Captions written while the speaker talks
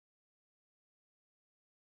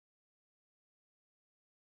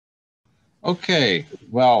Okay,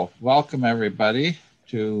 well, welcome everybody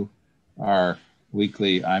to our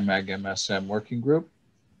weekly IMAG MSM working group.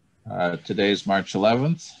 Today is March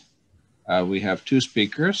 11th. We have two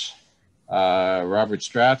speakers, Robert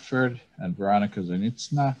Stratford and Veronica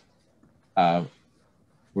Zanitsna.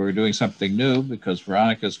 We're doing something new because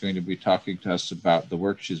Veronica is going to be talking to us about the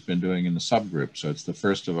work she's been doing in the subgroup. So it's the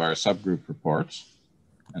first of our subgroup reports,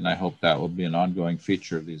 and I hope that will be an ongoing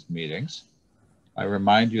feature of these meetings. I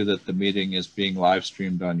remind you that the meeting is being live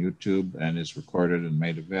streamed on YouTube and is recorded and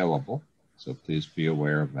made available, so please be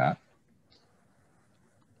aware of that.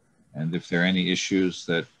 And if there are any issues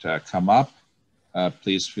that come up,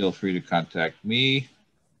 please feel free to contact me,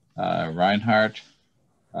 Reinhardt,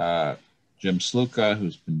 Jim Sluka,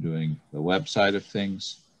 who's been doing the website of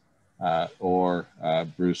things, or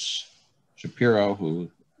Bruce Shapiro,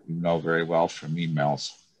 who you know very well from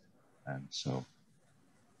emails. And so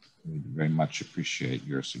we very much appreciate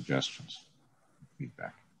your suggestions and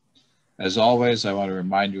feedback. As always, I want to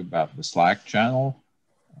remind you about the Slack channel.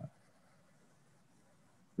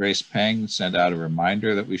 Grace Peng sent out a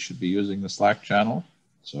reminder that we should be using the Slack channel,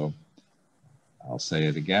 so I'll say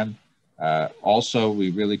it again. Also,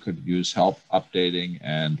 we really could use help updating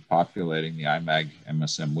and populating the IMAG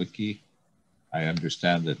MSM wiki. I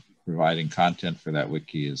understand that providing content for that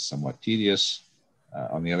wiki is somewhat tedious.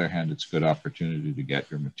 On the other hand, it's a good opportunity to get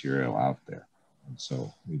your material out there. And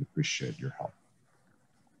so we'd appreciate your help.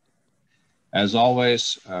 As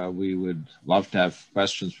always, we would love to have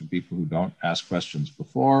questions from people who don't ask questions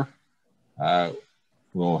before.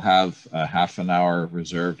 We'll have a half an hour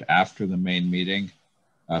reserved after the main meeting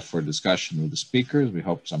for discussion with the speakers. We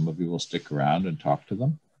hope some of you will stick around and talk to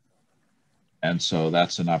them. And so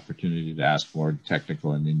that's an opportunity to ask more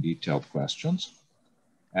technical and in detailed questions.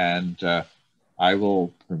 And I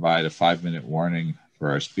will provide a 5-minute warning for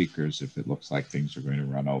our speakers if it looks like things are going to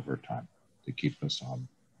run over time to keep us on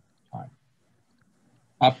time.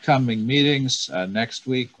 Upcoming meetings, next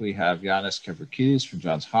week we have Yanis Kevrakidis from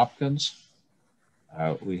Johns Hopkins.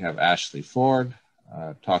 We have Ashley Ford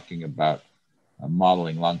talking about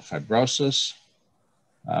modeling lung fibrosis.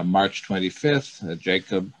 March 25th,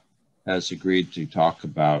 Jacob has agreed to talk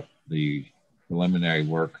about the preliminary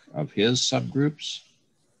work of his subgroups.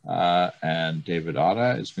 And David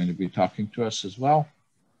Otta is going to be talking to us as well.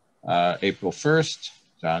 April 1st,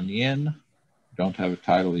 Zhang Yin. Don't have a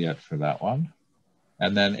title yet for that one.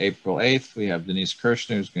 And then April 8th, we have Denise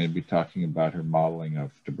Kirshner, who's going to be talking about her modeling of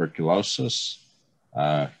tuberculosis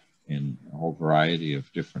in a whole variety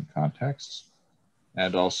of different contexts.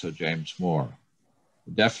 And also James Moore.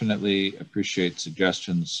 Definitely appreciate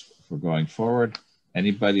suggestions for going forward.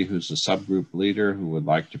 Anybody who's a subgroup leader who would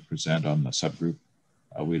like to present on the subgroup,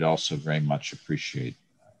 we'd also very much appreciate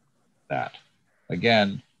that.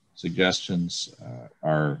 Again, suggestions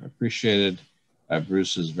are appreciated.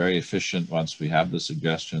 Bruce is very efficient once we have the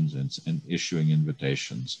suggestions in issuing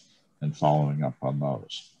invitations and following up on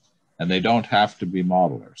those. And they don't have to be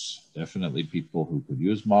modelers. Definitely people who could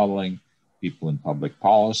use modeling, people in public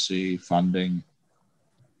policy, funding,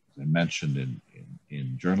 as I mentioned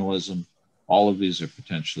in journalism. All of these are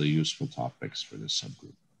potentially useful topics for this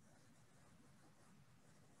subgroup.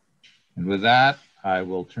 And with that, I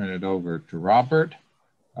will turn it over to Robert,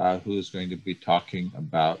 who is going to be talking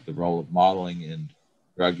about the role of modeling in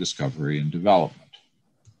drug discovery and development.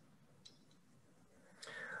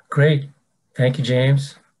 Great. Thank you,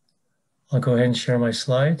 James. I'll go ahead and share my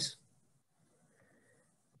slides.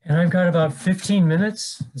 And I've got about 15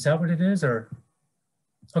 minutes. Is that what it is? Or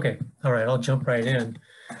okay. All right. I'll jump right in.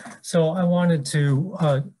 So I wanted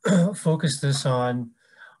to focus this on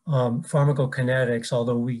pharmacokinetics,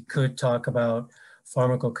 although we could talk about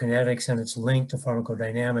pharmacokinetics and its link to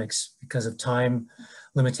pharmacodynamics. Because of time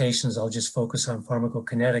limitations, I'll just focus on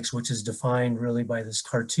pharmacokinetics, which is defined really by this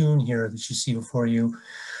cartoon here that you see before you.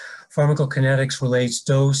 Pharmacokinetics relates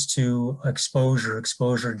dose to exposure.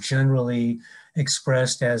 Exposure generally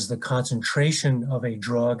expressed as the concentration of a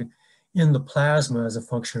drug in the plasma as a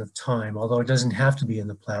function of time, although it doesn't have to be in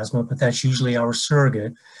the plasma, but that's usually our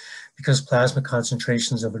surrogate because plasma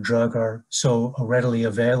concentrations of a drug are so readily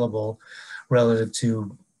available relative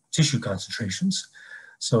to tissue concentrations.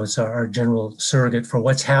 So it's our general surrogate for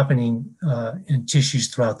what's happening in tissues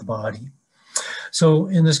throughout the body. So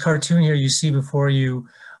in this cartoon here, you see before you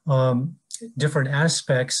different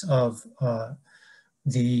aspects of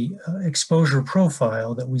the exposure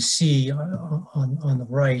profile that we see on the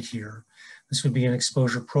right here. This would be an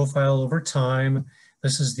exposure profile over time.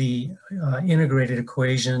 This is the integrated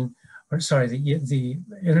equation, or sorry, the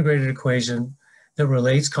integrated equation that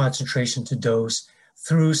relates concentration to dose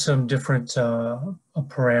through some different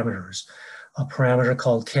parameters. a parameter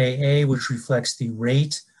called Ka, which reflects the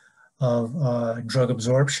rate of drug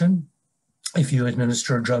absorption. If you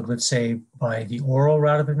administer a drug, let's say by the oral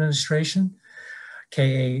route of administration,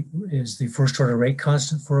 Ka is the first order rate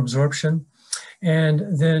constant for absorption.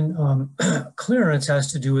 And then clearance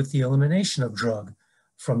has to do with the elimination of drug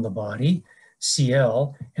from the body,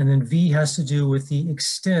 Cl, and then V has to do with the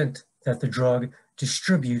extent that the drug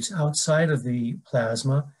distributes outside of the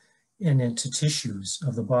plasma and into tissues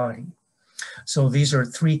of the body. So these are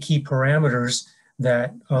three key parameters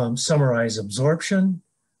that summarize absorption,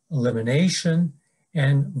 elimination,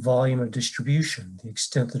 and volume of distribution, the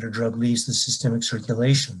extent that a drug leaves the systemic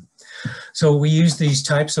circulation. So we use these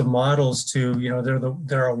types of models to,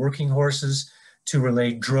 they're our working horses to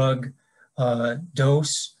relate drug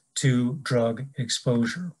dose to drug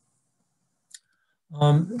exposure.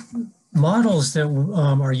 Models that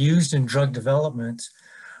are used in drug development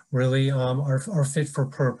really are fit for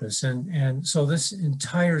purpose. And so this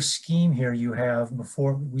entire scheme here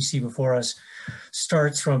we see before us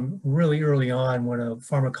starts from really early on when a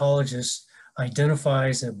pharmacologist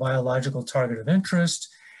identifies a biological target of interest,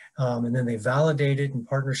 and then they validate it in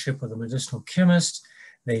partnership with a medicinal chemist.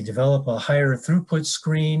 They develop a higher throughput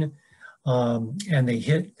screen, and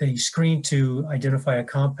they screen to identify a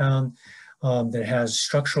compound that has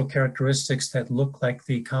structural characteristics that look like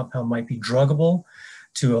the compound might be druggable,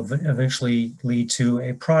 to eventually lead to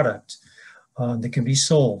a product that can be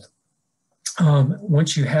sold.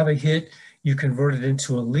 Once you have a hit, you convert it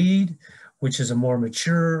into a lead, which is a more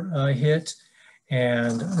mature hit,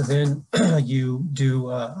 and then you do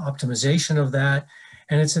optimization of that.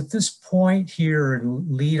 And it's at this point here in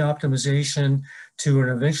lead optimization to an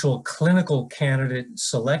eventual clinical candidate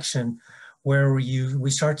selection where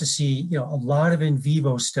we start to see a lot of in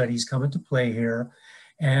vivo studies come into play here.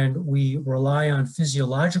 And we rely on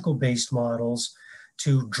physiological-based models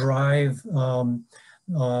to drive the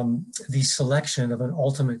selection of an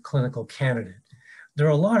ultimate clinical candidate. There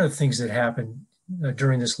are a lot of things that happen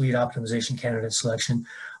during this lead optimization candidate selection,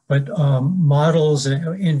 but models,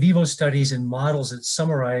 in vivo studies and models that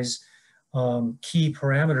summarize key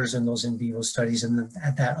parameters in those in vivo studies and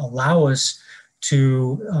that allow us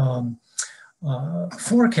to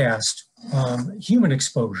forecast human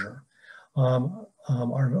exposure.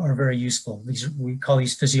 Are very useful. We call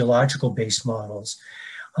these physiological-based models.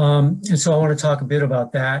 And so I want to talk a bit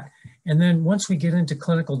about that. And then once we get into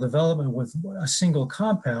clinical development with a single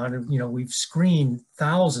compound, we've screened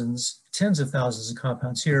thousands, tens of thousands of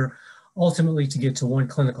compounds here, ultimately to get to one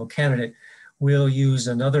clinical candidate, we'll use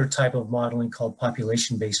another type of modeling called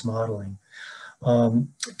population-based modeling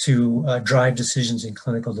to drive decisions in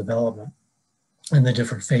clinical development in the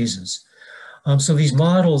different phases. So these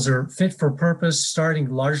models are fit for purpose,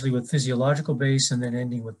 starting largely with physiological base and then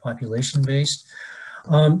ending with population based.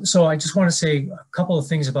 So I just want to say a couple of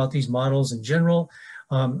things about these models in general.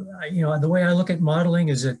 The way I look at modeling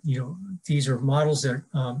is that, these are models that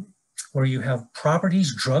where you have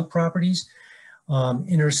properties, drug properties,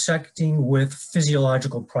 intersecting with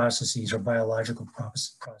physiological processes or biological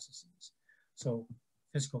processes. So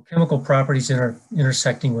physical chemical properties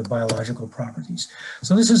intersecting with biological properties.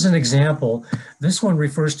 So this is an example. This one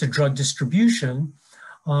refers to drug distribution.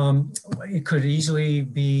 It could easily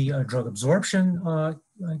be a drug absorption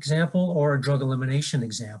example or a drug elimination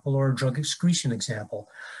example or a drug excretion example.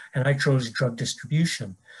 And I chose drug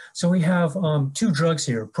distribution. So we have two drugs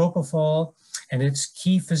here, propofol and its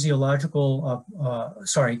key physical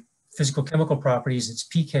chemical properties. It's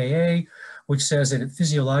pKa, which says that at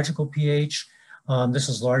physiological pH, this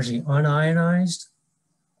is largely unionized.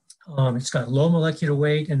 It's got low molecular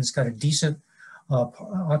weight and it's got a decent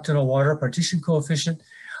octanol water partition coefficient.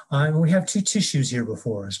 And we have two tissues here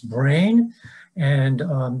before us, brain, and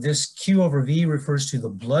this Q over V refers to the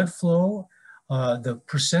blood flow, the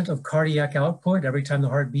percent of cardiac output. Every time the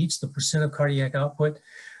heart beats, the percent of cardiac output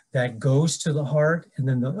that goes to the heart, and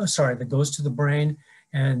then that goes to the brain,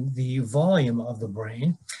 and the volume of the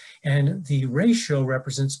brain. And the ratio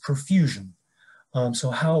represents perfusion. So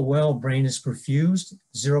how well brain is perfused,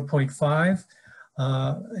 0.5.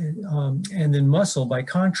 And then muscle, by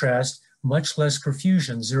contrast, much less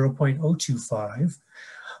perfusion,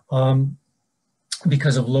 0.025,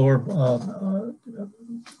 because of lower,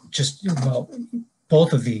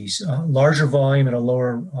 both of these, larger volume and a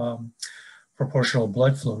lower proportional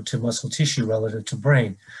blood flow to muscle tissue relative to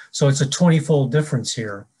brain. So it's a 20-fold difference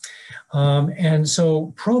here. And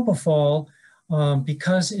so propofol,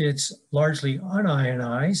 because it's largely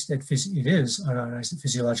unionized, it is unionized at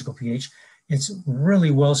physiological pH, it's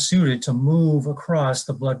really well suited to move across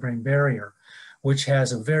the blood-brain barrier, which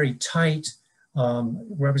has a very tight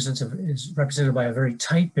is represented by a very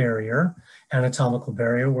tight barrier, anatomical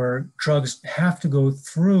barrier, where drugs have to go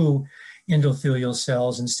through endothelial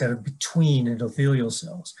cells instead of between endothelial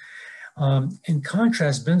cells. In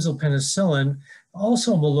contrast, benzylpenicillin,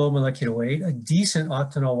 also low molecular weight, a decent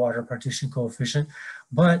octanol water partition coefficient,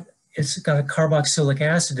 but it's got a carboxylic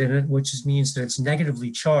acid in it, which means that it's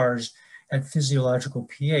negatively charged at physiological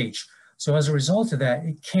pH. So as a result of that,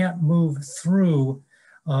 it can't move through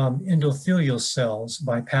endothelial cells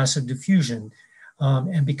by passive diffusion.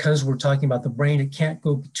 And because we're talking about the brain, it can't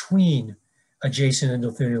go between adjacent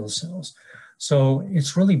endothelial cells. So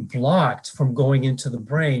it's really blocked from going into the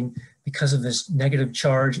brain because of this negative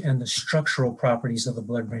charge and the structural properties of the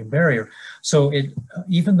blood-brain barrier. So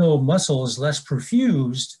even though muscle is less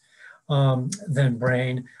perfused than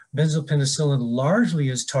brain, benzylpenicillin largely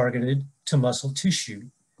is targeted to muscle tissue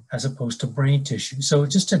as opposed to brain tissue. So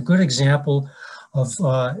it's just a good example of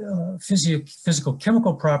physical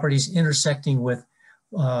chemical properties intersecting with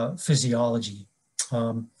physiology.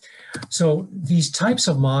 So these types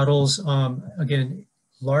of models, again,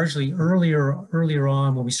 largely earlier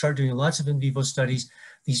on when we start doing lots of in vivo studies,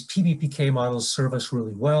 these PBPK models serve us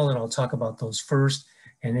really well, and I'll talk about those first.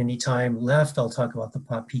 And any time left, I'll talk about the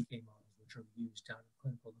POP-PK models, which are used down in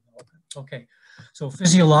clinical development. Okay, so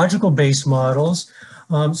physiological-based models.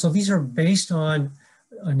 So these are based on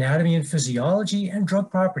anatomy and physiology and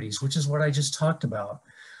drug properties, which is what I just talked about.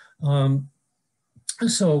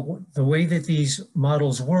 So the way that these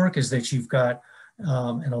models work is that you've got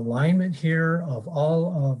an alignment here of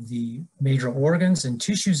all of the major organs and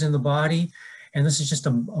tissues in the body. And this is just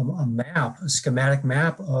a map, a schematic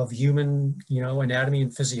map of human, anatomy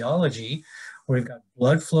and physiology, where we've got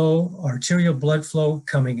blood flow, arterial blood flow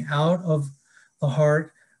coming out of the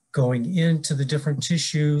heart, going into the different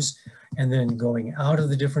tissues, and then going out of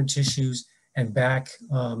the different tissues and back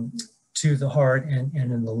to the heart and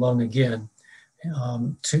in the lung again.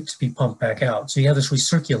 To be pumped back out. So you have this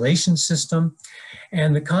recirculation system,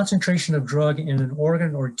 and the concentration of drug in an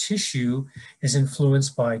organ or tissue is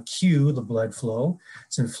influenced by Q, the blood flow.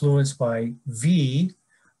 It's influenced by V,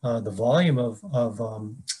 the volume of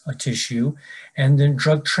a tissue, and then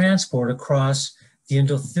drug transport across the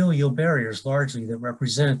endothelial barriers largely that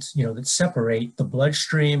represent, that separate the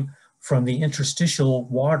bloodstream from the interstitial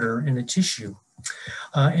water in the tissue.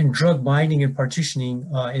 And drug binding and partitioning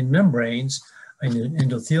in membranes, in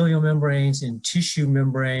endothelial membranes, in tissue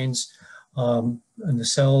membranes, and the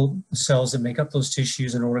cells that make up those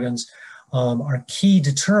tissues and organs are key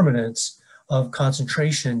determinants of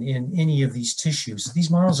concentration in any of these tissues. These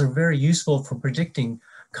models are very useful for predicting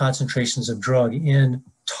concentrations of drug in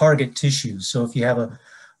target tissues. So if you have a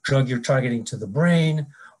drug you're targeting to the brain,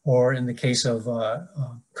 or in the case of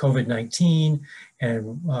COVID-19,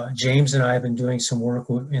 and James and I have been doing some work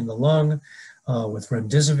in the lung, with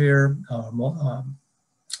remdesivir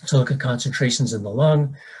to look at concentrations in the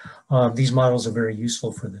lung. These models are very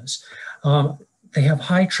useful for this. They have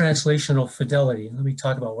high translational fidelity. And let me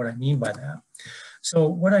talk about what I mean by that. So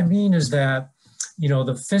what I mean is that,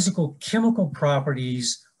 the physical chemical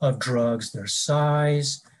properties of drugs, their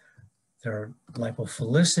size, their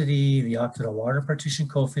lipophilicity, the octanol water partition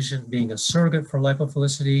coefficient being a surrogate for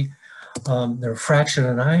lipophilicity, they're fraction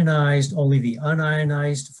and ionized. Only the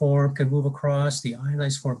unionized form can move across. The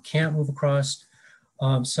ionized form can't move across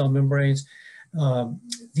cell membranes.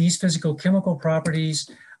 These physical chemical properties,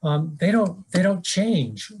 they don't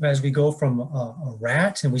change as we go from a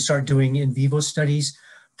rat and we start doing in vivo studies,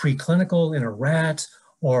 preclinical in a rat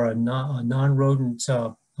or a non-rodent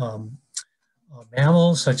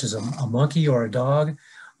mammal such as a monkey or a dog.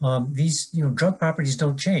 These drug properties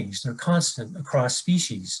don't change. They're constant across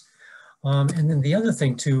species. And then the other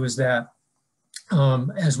thing too is that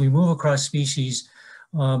as we move across species,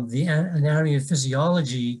 the anatomy and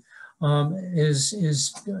physiology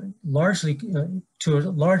is largely, to a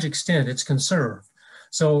large extent, it's conserved.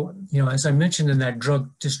 So, as I mentioned in that drug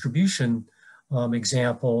distribution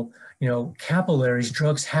example, capillaries,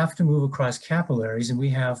 drugs have to move across capillaries, and we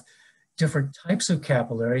have different types of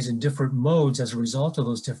capillaries and different modes as a result of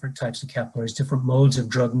those different types of capillaries, different modes of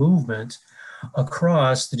drug movement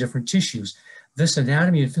across the different tissues. This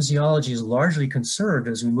anatomy and physiology is largely conserved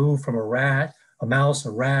as we move from a rat, a mouse,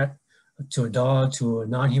 a rat, to a dog, to a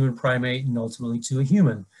non-human primate, and ultimately to a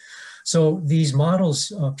human. So these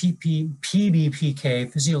models,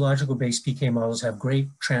 PBPK, physiological-based PK models, have great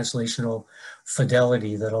translational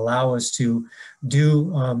fidelity that allow us to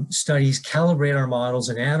do studies, calibrate our models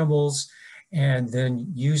in animals, and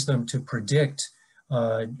then use them to predict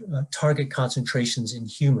target concentrations in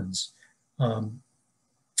humans.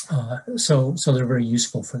 So they're very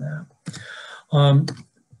useful for that.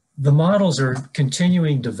 The models are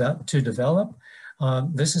continuing to develop.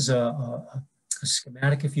 This is a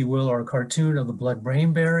schematic, if you will, or a cartoon of the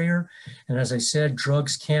blood-brain barrier. And as I said,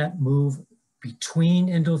 drugs can't move between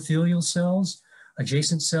endothelial cells,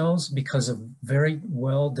 adjacent cells, because of very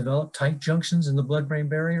well-developed tight junctions in the blood-brain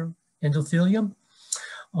barrier endothelium.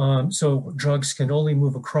 So drugs can only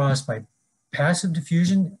move across by passive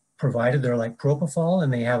diffusion, provided they're like propofol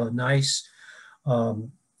and they have a nice, they're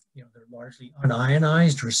largely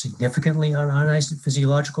unionized or significantly unionized at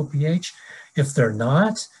physiological pH. If they're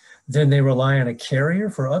not, then they rely on a carrier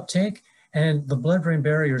for uptake. And the blood-brain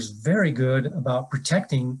barrier is very good about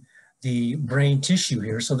protecting the brain tissue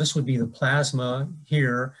here. So this would be the plasma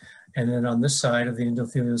here. And then on this side of the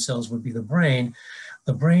endothelial cells would be the brain.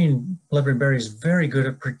 The blood-brain barrier is very good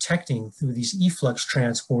at protecting through these efflux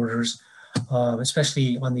transporters,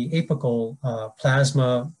 especially on the apical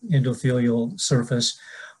plasma endothelial surface,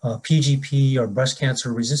 PGP or breast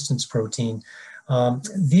cancer resistance protein.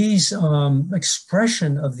 These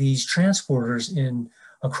expression of these transporters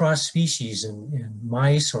across species in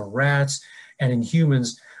mice or rats and in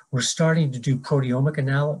humans, we're starting to do proteomic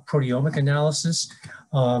analysis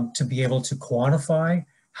to be able to quantify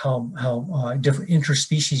how different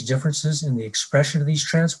interspecies differences in the expression of these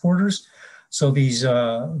transporters. So these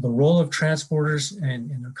the role of transporters and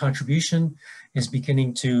their contribution is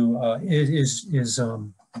beginning to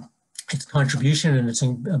its contribution and its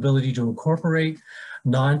ability to incorporate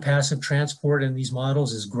non-passive transport in these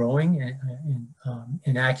models is growing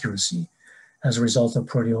in accuracy as a result of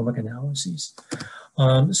proteomic analyses.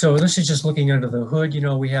 So this is just looking under the hood.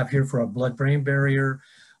 We have here for a blood-brain barrier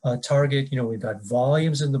target, we've got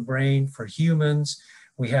volumes in the brain for humans.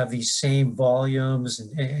 We have these same volumes,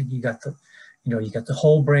 and you got the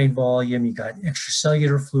whole brain volume, you got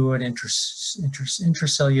extracellular fluid,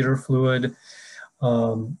 intracellular fluid,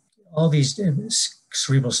 all these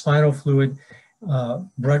cerebrospinal fluid,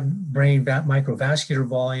 brain microvascular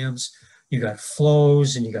volumes, you got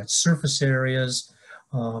flows, and you got surface areas,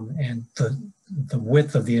 and the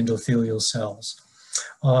width of the endothelial cells.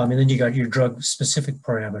 And then you got your drug-specific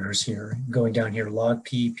parameters here, going down here, log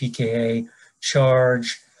P, pKa,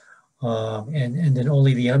 charge, and then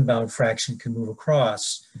only the unbound fraction can move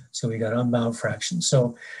across. So we got unbound fraction.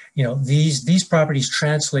 So, these properties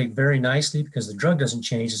translate very nicely because the drug doesn't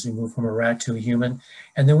change as we move from a rat to a human.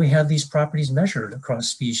 And then we have these properties measured across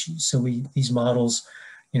species. So these models,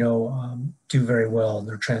 do very well in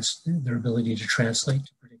their ability to translate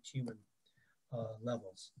to predict human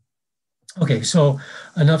levels. Okay, so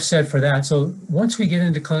enough said for that. So once we get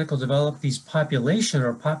into clinical development, these population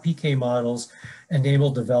or PK models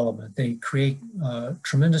enable development. They create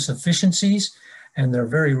tremendous efficiencies, and they're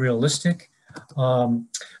very realistic.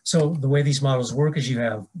 So the way these models work is you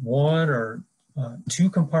have one or two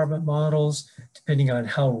compartment models, depending on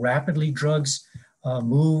how rapidly drugs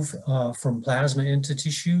move from plasma into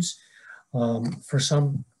tissues. For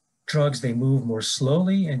some drugs, they move more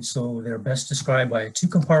slowly, and so they're best described by a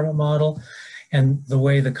two-compartment model. And the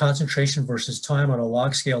way the concentration versus time on a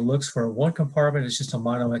log scale looks for one compartment is just a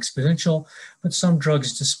mono-exponential, but some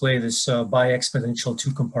drugs display this bi-exponential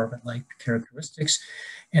two-compartment-like characteristics.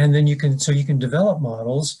 And then you can develop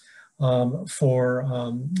models for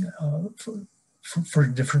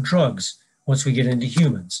different drugs once we get into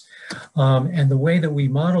humans. And the way that we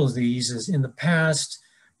model these is in the past,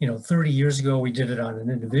 30 years ago, we did it on an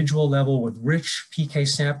individual level with rich PK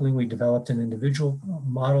sampling. We developed an individual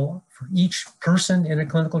model for each person in a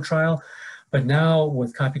clinical trial. But now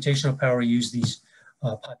with computational power, we use these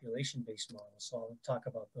population-based models. So I'll talk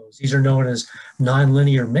about those. These are known as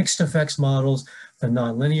nonlinear mixed effects models. The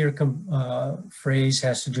nonlinear phrase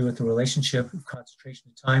has to do with the relationship of concentration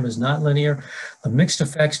to time is not linear. The mixed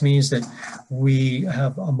effects means that we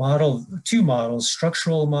have a model, two models,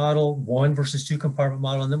 structural model, one versus two compartment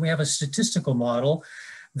model, and then we have a statistical model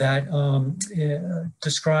that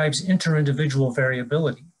describes inter-individual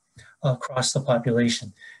variability across the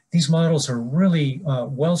population. These models are really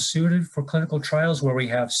well suited for clinical trials where we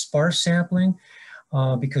have sparse sampling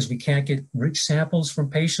because we can't get rich samples from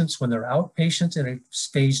patients when they're outpatients in a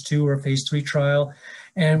phase 2 or phase 3 trial.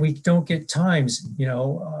 And we don't get times,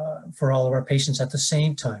 for all of our patients at the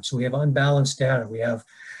same time. So we have unbalanced data. We have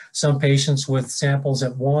some patients with samples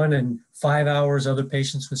at 1 and 5 hours, other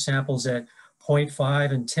patients with samples at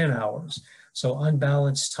 0.5 and 10 hours. So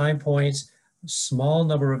unbalanced time points, small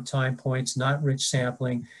number of time points, not rich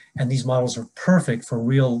sampling, and these models are perfect for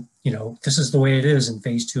real, this is the way it is in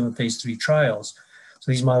phase 2 and phase 3 trials.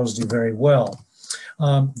 So these models do very well.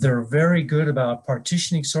 They're very good about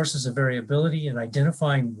partitioning sources of variability and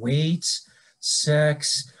identifying weights,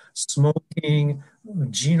 sex, smoking,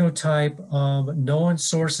 genotype, known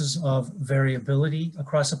sources of variability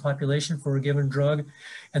across a population for a given drug,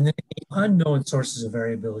 and then unknown sources of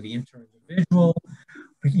variability, inter-individual,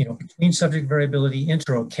 between subject variability,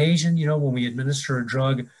 inter-occasion, when we administer a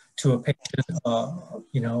drug to a patient,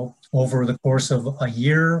 over the course of a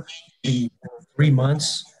year, 3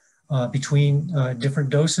 months between different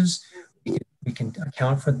doses. We can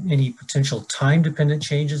account for any potential time-dependent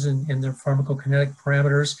changes in their pharmacokinetic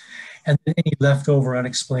parameters, and then any leftover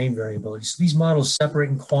unexplained variability. So these models separate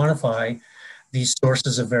and quantify these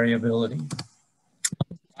sources of variability.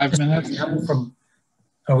 5 minutes?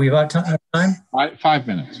 Are we about time? 5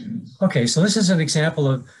 minutes. Okay, so this is an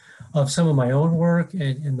example of some of my own work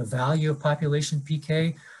and the value of population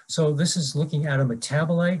PK. So this is looking at a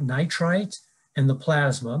metabolite, nitrite, in the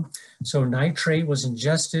plasma. So nitrate was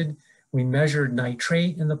ingested. We measured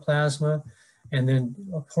nitrate in the plasma, and then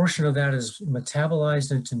a portion of that is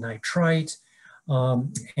metabolized into nitrite.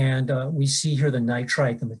 We see here the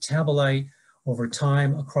nitrite, the metabolite, over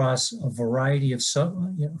time across a variety of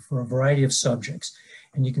for a variety of subjects.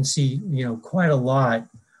 And you can see, quite a lot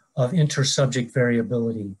of intersubject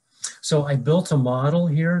variability. So I built a model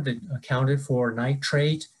here that accounted for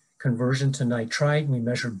nitrate conversion to nitrite. We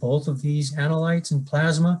measured both of these analytes in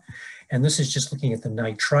plasma. And this is just looking at the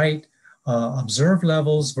nitrite observed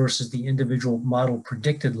levels versus the individual model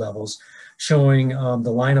predicted levels, showing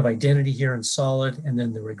the line of identity here in solid, and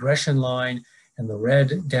then the regression line and the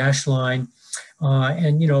red dashed line.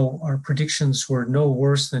 Our predictions were no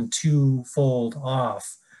worse than 2-fold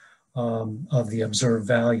off of the observed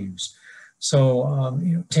values. So,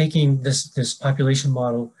 taking this population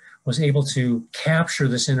model was able to capture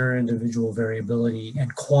this inter-individual variability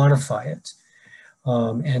and quantify it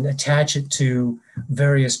and attach it to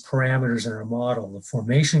various parameters in our model, the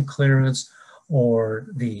formation clearance or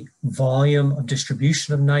the volume of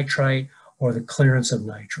distribution of nitrite or the clearance of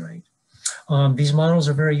nitrite. These models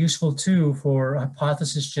are very useful too for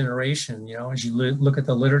hypothesis generation. As you look at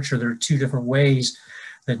the literature, there are 2 different ways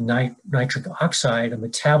that nitric oxide, a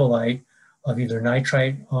metabolite of either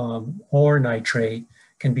nitrite or nitrate,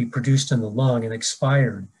 can be produced in the lung and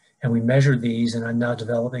expired. And we measured these, and I'm now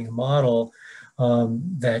developing a model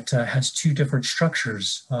that has 2 different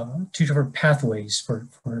structures, 2 different pathways for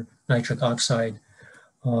nitric oxide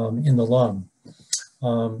in the lung.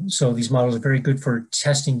 So these models are very good for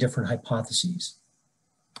testing different hypotheses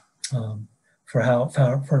for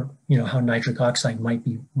how nitric oxide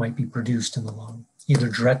might be produced in the lung, either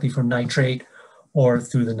directly from nitrate or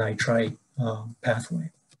through the nitrite pathway.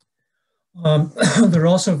 They're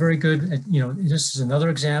also very good at, this is another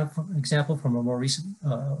example from a more recent,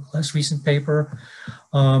 less recent paper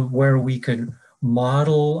where we could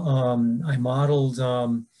model, I modeled,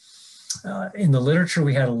 in the literature,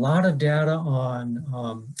 we had a lot of data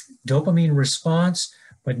on dopamine response,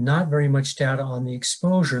 but not very much data on the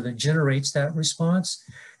exposure that generates that response.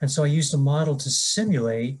 And so I used a model to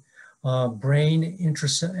simulate brain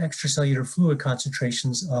extracellular fluid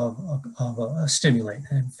concentrations of a stimulant,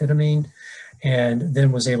 amphetamine, and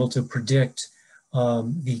then was able to predict,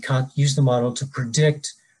 use the model to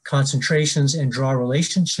predict concentrations and draw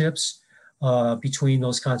relationships between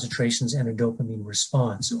those concentrations and a dopamine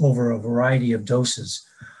response over a variety of doses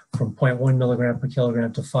from 0.1 milligram per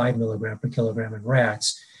kilogram to 5 milligram per kilogram in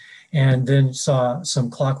rats. And then saw some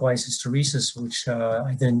clockwise hysteresis, which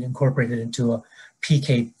I then incorporated into a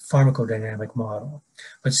PK pharmacodynamic model.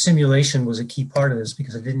 But simulation was a key part of this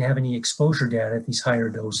because I didn't have any exposure data at these higher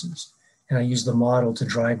doses. And I used the model to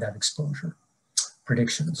drive that exposure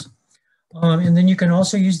predictions. And then you can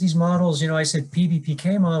also use these models. I said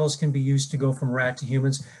PBPK models can be used to go from rat to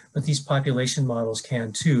humans, but these population models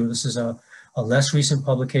can too. This is a less recent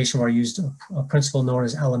publication where I used a principle known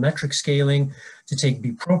as allometric scaling to take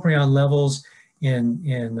bupropion levels in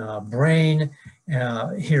brain,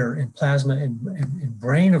 here in plasma and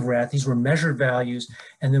brain of rat. These were measured values,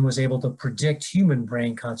 and then was able to predict human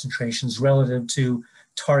brain concentrations relative to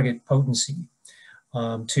target potency.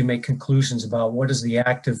 To make conclusions about what is the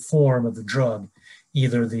active form of the drug,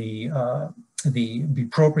 either the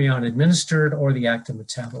bupropion administered or the active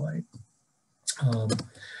metabolite.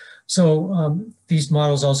 These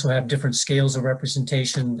models also have different scales of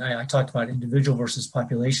representation. I talked about individual versus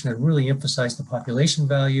population. I really emphasized the population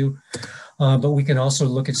value, but we can also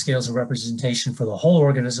look at scales of representation for the whole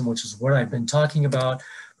organism, which is what I've been talking about.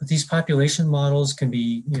 But these population models can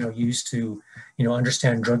be, used to,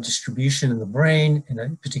 understand drug distribution in the brain in a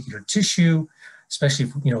particular tissue, especially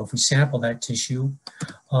if we sample that tissue.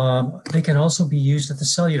 They can also be used at the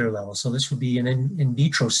cellular level. So this would be an in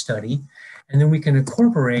vitro study, and then we can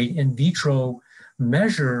incorporate in vitro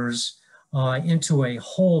measures into a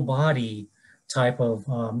whole body type of,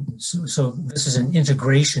 so this is an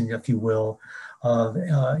integration, if you will, of,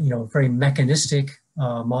 very mechanistic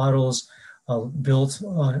models built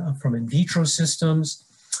from in vitro systems,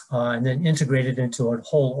 and then integrated into a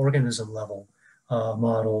whole organism level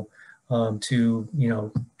model to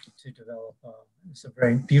develop. It's a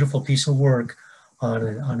very beautiful piece of work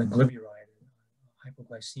on a glyburide,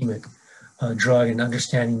 hypoglycemic drug, and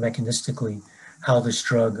understanding mechanistically how this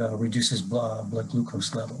drug reduces blood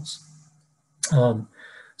glucose levels.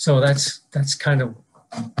 So that's kind of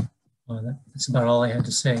that's about all I had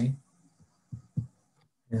to say.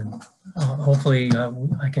 And hopefully I'll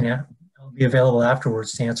be available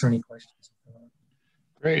afterwards to answer any questions.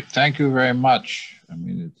 Great, thank you very much. I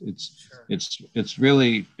mean, it's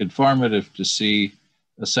really informative to see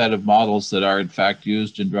a set of models that are in fact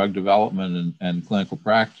used in drug development and clinical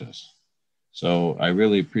practice. So I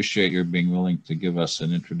really appreciate your being willing to give us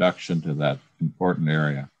an introduction to that important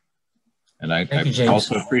area. And I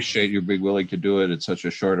also appreciate you being willing to do it in such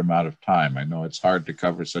a short amount of time. I know it's hard to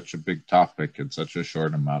cover such a big topic in such a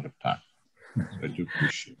short amount of time. So I do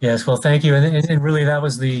appreciate it. Yes, well, thank you. And really, that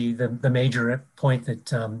was the major point that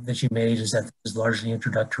that you made, is that it was largely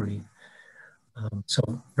introductory. So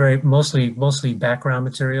mostly background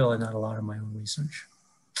material and not a lot of my own research.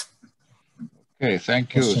 Okay,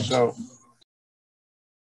 thank you. So